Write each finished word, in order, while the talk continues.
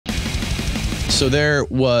So there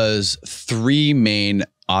was three main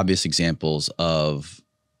obvious examples of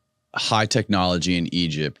high technology in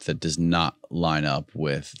Egypt that does not line up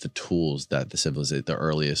with the tools that the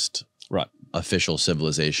earliest official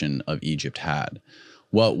civilization of Egypt had.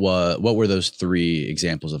 What were those three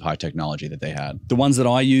examples of high technology that they had? The ones that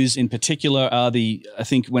I use in particular are I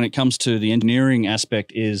think when it comes to the engineering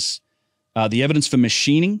aspect is the evidence for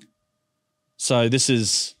machining. So this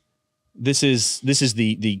is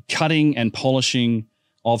the cutting and polishing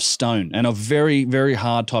of stone, and of very, very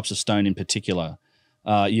hard types of stone in particular.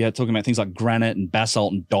 You're talking about things like granite and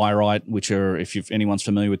basalt and diorite, which are, if anyone's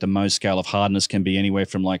familiar with the Mohs scale of hardness, can be anywhere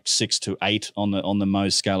from like 6 to 8 on the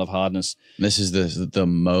Mohs scale of hardness. This is the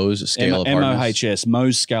Mohs scale of hardness? MOHS,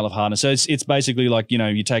 Mohs scale of hardness. So it's basically like,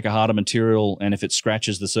 you take a harder material, and if it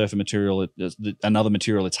scratches the surface material, another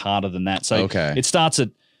material, it's harder than that. So it starts at,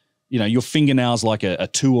 your fingernail's like a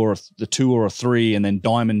 2 or a 3, and then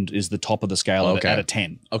diamond is the top of the scale at a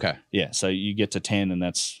 10. Okay. Yeah, so you get to 10, and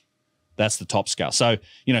that's the top scale. So,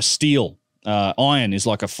 steel, iron is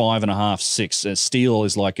like a 5.5, 6. Steel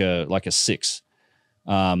is like a 6.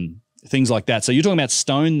 Things like that. So you're talking about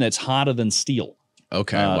stone that's harder than steel.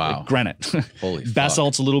 Okay, wow. Granite. Holy fuck.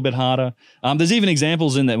 Basalt's a little bit harder. There's even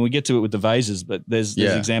examples in that, and we get to it with the vases, but there's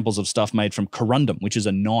examples of stuff made from corundum, which is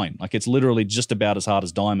a 9. Like, it's literally just about as hard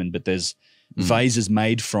as diamond, but there's vases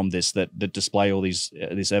made from this that display all this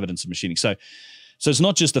evidence of machining. So it's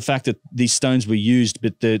not just the fact that these stones were used,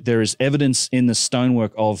 but there is evidence in the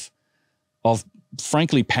stonework of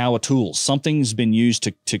frankly power tools. Something's been used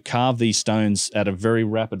to carve these stones at a very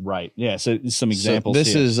rapid rate. Yeah, so some examples.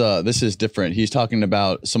 So this is different. He's talking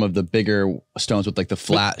about some of the bigger stones with like the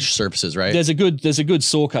flat surfaces, right? There's a good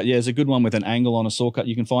saw cut. Yeah, there's a good one with an angle on a saw cut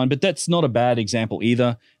you can find, but that's not a bad example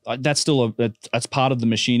either. That's still that's part of the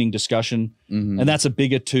machining discussion, and that's a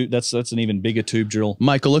bigger tube. That's an even bigger tube drill.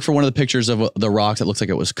 Michael, look for one of the pictures of the rock that looks like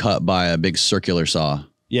it was cut by a big circular saw.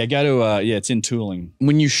 Yeah, go to it's in tooling.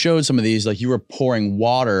 When you showed some of these, like, you were pouring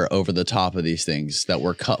water over the top of these things that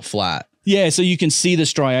were cut flat. Yeah, so you can see the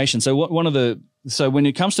striation. So when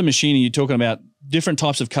it comes to machining, you're talking about different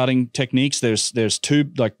types of cutting techniques. There's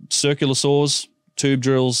tube, like circular saws, tube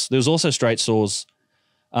drills. There's also straight saws,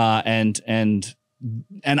 and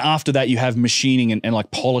after that you have machining and like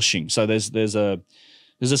polishing. So there's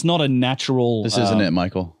just not a natural. This isn't it,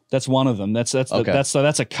 Michael. That's one of them. That's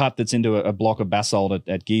a cut that's into a block of basalt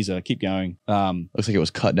at Giza. Keep going. Looks like it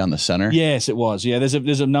was cut down the center. Yes, it was. Yeah,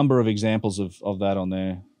 there's a number of examples of that on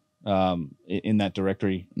there, in that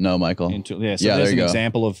directory. No, Michael. There's an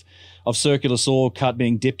example of circular saw cut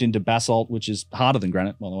being dipped into basalt, which is harder than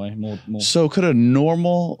granite, by the way. More. So could a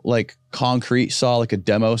normal like concrete saw, like a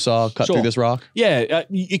demo saw, cut through this rock? Yeah,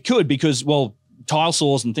 it could, because tile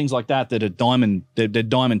saws and things like that are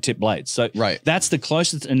diamond tip blades. So that's the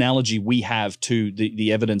closest analogy we have to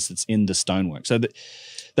the evidence that's in the stonework. So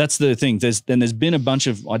that's the thing. There's been a bunch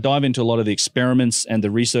of, I dive into a lot of the experiments and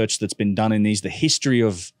the research that's been done in these, the history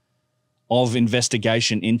of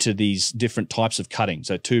investigation into these different types of cutting.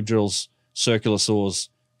 So tube drills, circular saws,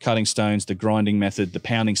 cutting stones, the grinding method, the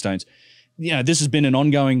pounding stones. This has been an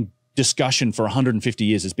ongoing discussion for 150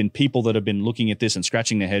 years. There's been people that have been looking at this and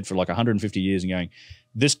scratching their head for like 150 years and going,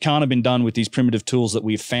 this can't have been done with these primitive tools that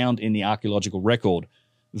we've found in the archaeological record,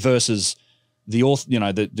 versus the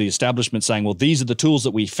establishment saying, well, these are the tools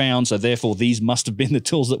that we found, so therefore these must have been the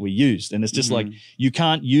tools that we used. And it's just like, you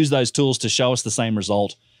can't use those tools to show us the same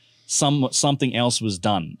result. Something else was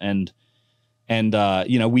done. And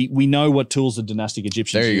we know what tools the dynastic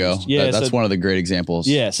Egyptians used. There you go. Yeah, that's one of the great examples.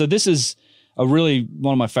 Yeah, so this is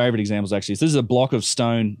one of my favorite examples, actually. So this is a block of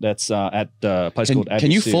stone that's at a place called Abu Sir.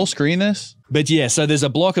 Can you full screen this? But yeah, so there's a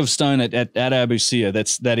block of stone at Abu Sir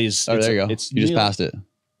that is. Oh, there you go. You just passed it.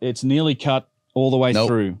 It's nearly cut all the way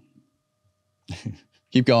through.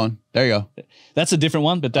 Keep going. There you go. That's a different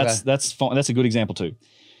one, but that's fine. That's a good example too.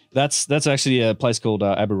 That's actually a place called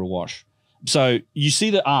Abu Rawash. So you see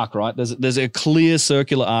the arc, right? There's a clear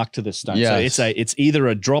circular arc to this stone. Yes. So it's either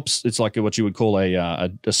a drops. It's like what you would call a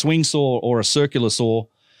swing saw or a circular saw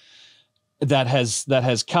that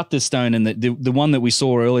has cut this stone. And the one that we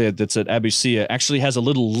saw earlier that's at Abu Sir actually has a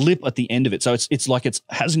little lip at the end of it. So it's like it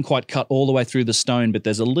hasn't quite cut all the way through the stone, but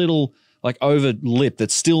there's a little like over lip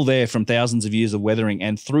that's still there from thousands of years of weathering.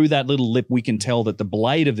 And through that little lip, we can tell that the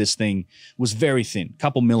blade of this thing was very thin, a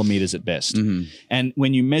couple millimeters at best. And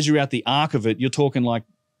when you measure out the arc of it, you're talking like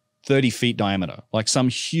 30 feet diameter, like some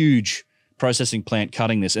huge processing plant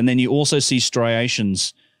cutting this. And then you also see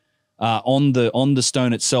striations on the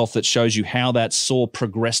stone itself that shows you how that saw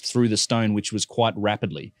progressed through the stone, which was quite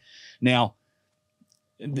rapidly. Now,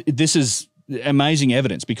 this is amazing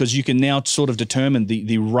evidence, because you can now sort of determine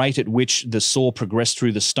the rate at which the saw progressed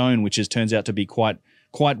through the stone, which turns out to be quite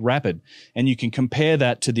rapid. And you can compare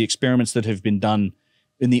that to the experiments that have been done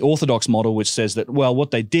in the orthodox model, which says that, well,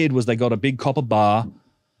 what they did was they got a big copper bar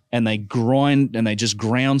and they just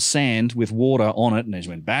ground sand with water on it, and they just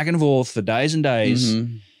went back and forth for days and days,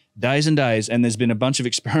 days and days. And there's been a bunch of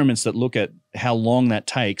experiments that look at how long that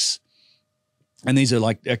takes. And these are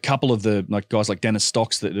like a couple of the guys like Dennis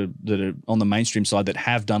Stocks that are on the mainstream side that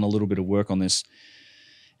have done a little bit of work on this.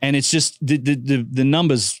 And it's just the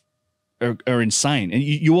numbers are insane. And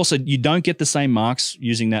you don't get the same marks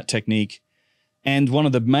using that technique. And one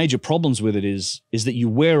of the major problems with it is that you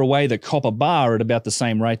wear away the copper bar at about the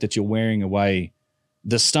same rate that you're wearing away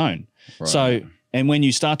the stone. Right. So, and when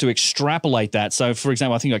you start to extrapolate that, so for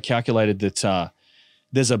example, I think I calculated that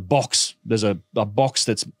there's a box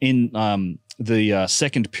that's in the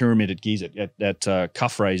second pyramid at Giza, at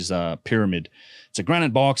Khafre's pyramid. It's a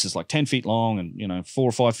granite box. It's like 10 feet long and 4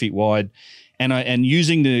 or 5 feet wide. And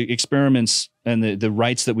using the experiments and the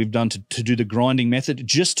rates that we've done to do the grinding method,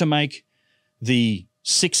 just to make the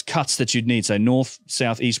 6 cuts that you'd need, so north,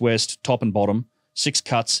 south, east, west, top and bottom, 6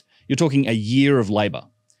 cuts, you're talking a year of labor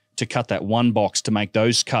to cut that one box, to make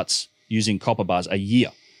those cuts using copper bars, a year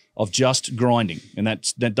of just grinding. And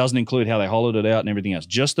that doesn't include how they hollowed it out and everything else,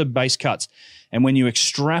 just the base cuts. And when you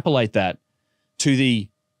extrapolate that to the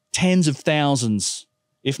tens of thousands,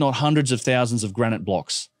 if not hundreds of thousands of granite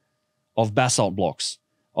blocks, of basalt blocks,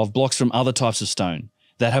 of blocks from other types of stone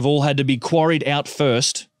that have all had to be quarried out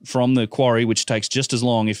first from the quarry, which takes just as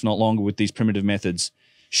long, if not longer, with these primitive methods,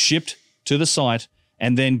 shipped to the site,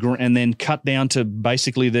 and then cut down to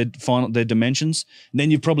basically their dimensions. And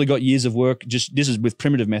then you've probably got years of work. Just this is with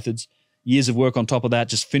primitive methods, years of work on top of that,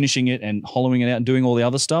 just finishing it and hollowing it out and doing all the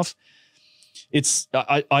other stuff. It's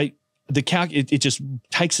it just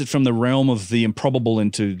takes it from the realm of the improbable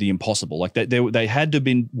into the impossible. Like they had to have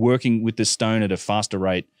been working with this stone at a faster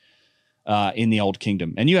rate in the Old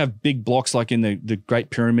Kingdom. And you have big blocks like in the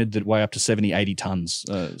Great Pyramid that weigh up to 70, 80 tons,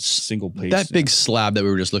 single piece. That big slab that we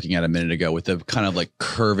were just looking at a minute ago with the kind of like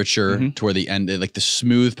curvature to where the end, like the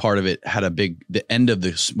smooth part of it had the end of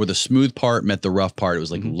where the smooth part met the rough part, it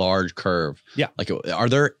was like large curve. Yeah. Like, are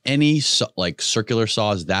there any like circular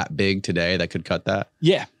saws that big today that could cut that?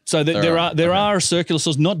 Yeah. So there are circular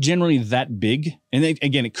saws, not generally that big. And then,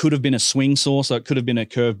 again, it could have been a swing saw, so it could have been a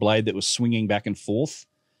curved blade that was swinging back and forth.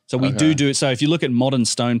 So we do it. So if you look at modern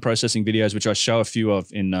stone processing videos, which I show a few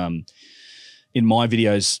of in my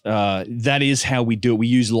videos, that is how we do it. We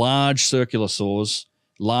use large circular saws,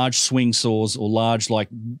 large swing saws, or large like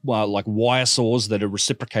wire saws that are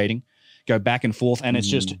reciprocating, go back and forth, and it's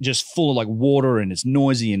just full of like water, and it's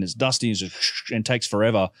noisy and it's dusty and takes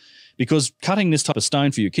forever, because cutting this type of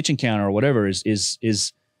stone for your kitchen counter or whatever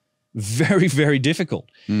is very, very difficult.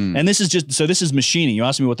 And this is machining. You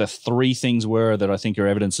asked me what the 3 things were that I think are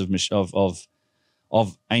evidence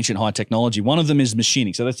of ancient high technology. One of them is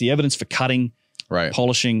machining. So that's the evidence for cutting,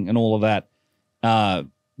 polishing, and all of that.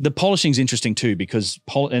 The polishing is interesting too, because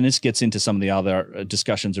and this gets into some of the other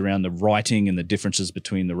discussions around the writing and the differences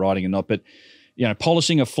between the writing and not. But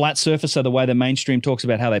polishing a flat surface, so the way the mainstream talks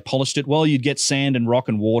about how they polished it, well, you'd get sand and rock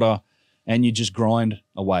and water, and you just grind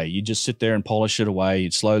away. You just sit there and polish it away.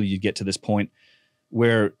 You'd get to this point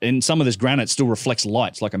where in some of this granite still reflects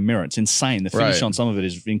light. It's like a mirror. It's insane. The finish on some of it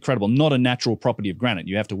is incredible. Not a natural property of granite.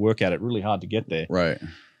 You have to work at it really hard to get there. Right.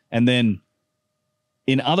 And then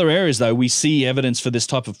in other areas, though, we see evidence for this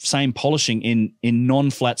type of same polishing in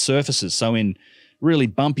non-flat surfaces. So in really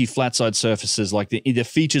bumpy flat side surfaces, like the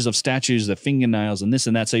features of statues, the fingernails and this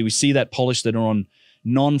and that. So we see that polish that are on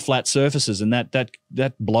non-flat surfaces, and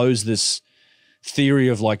that blows this theory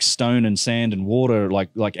of like stone and sand and water like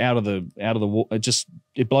out of the water.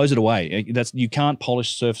 It blows it away. You can't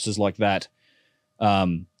polish surfaces like that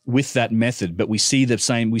with that method. But we see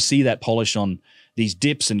that polish on these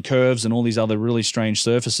dips and curves and all these other really strange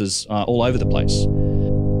surfaces all over the place.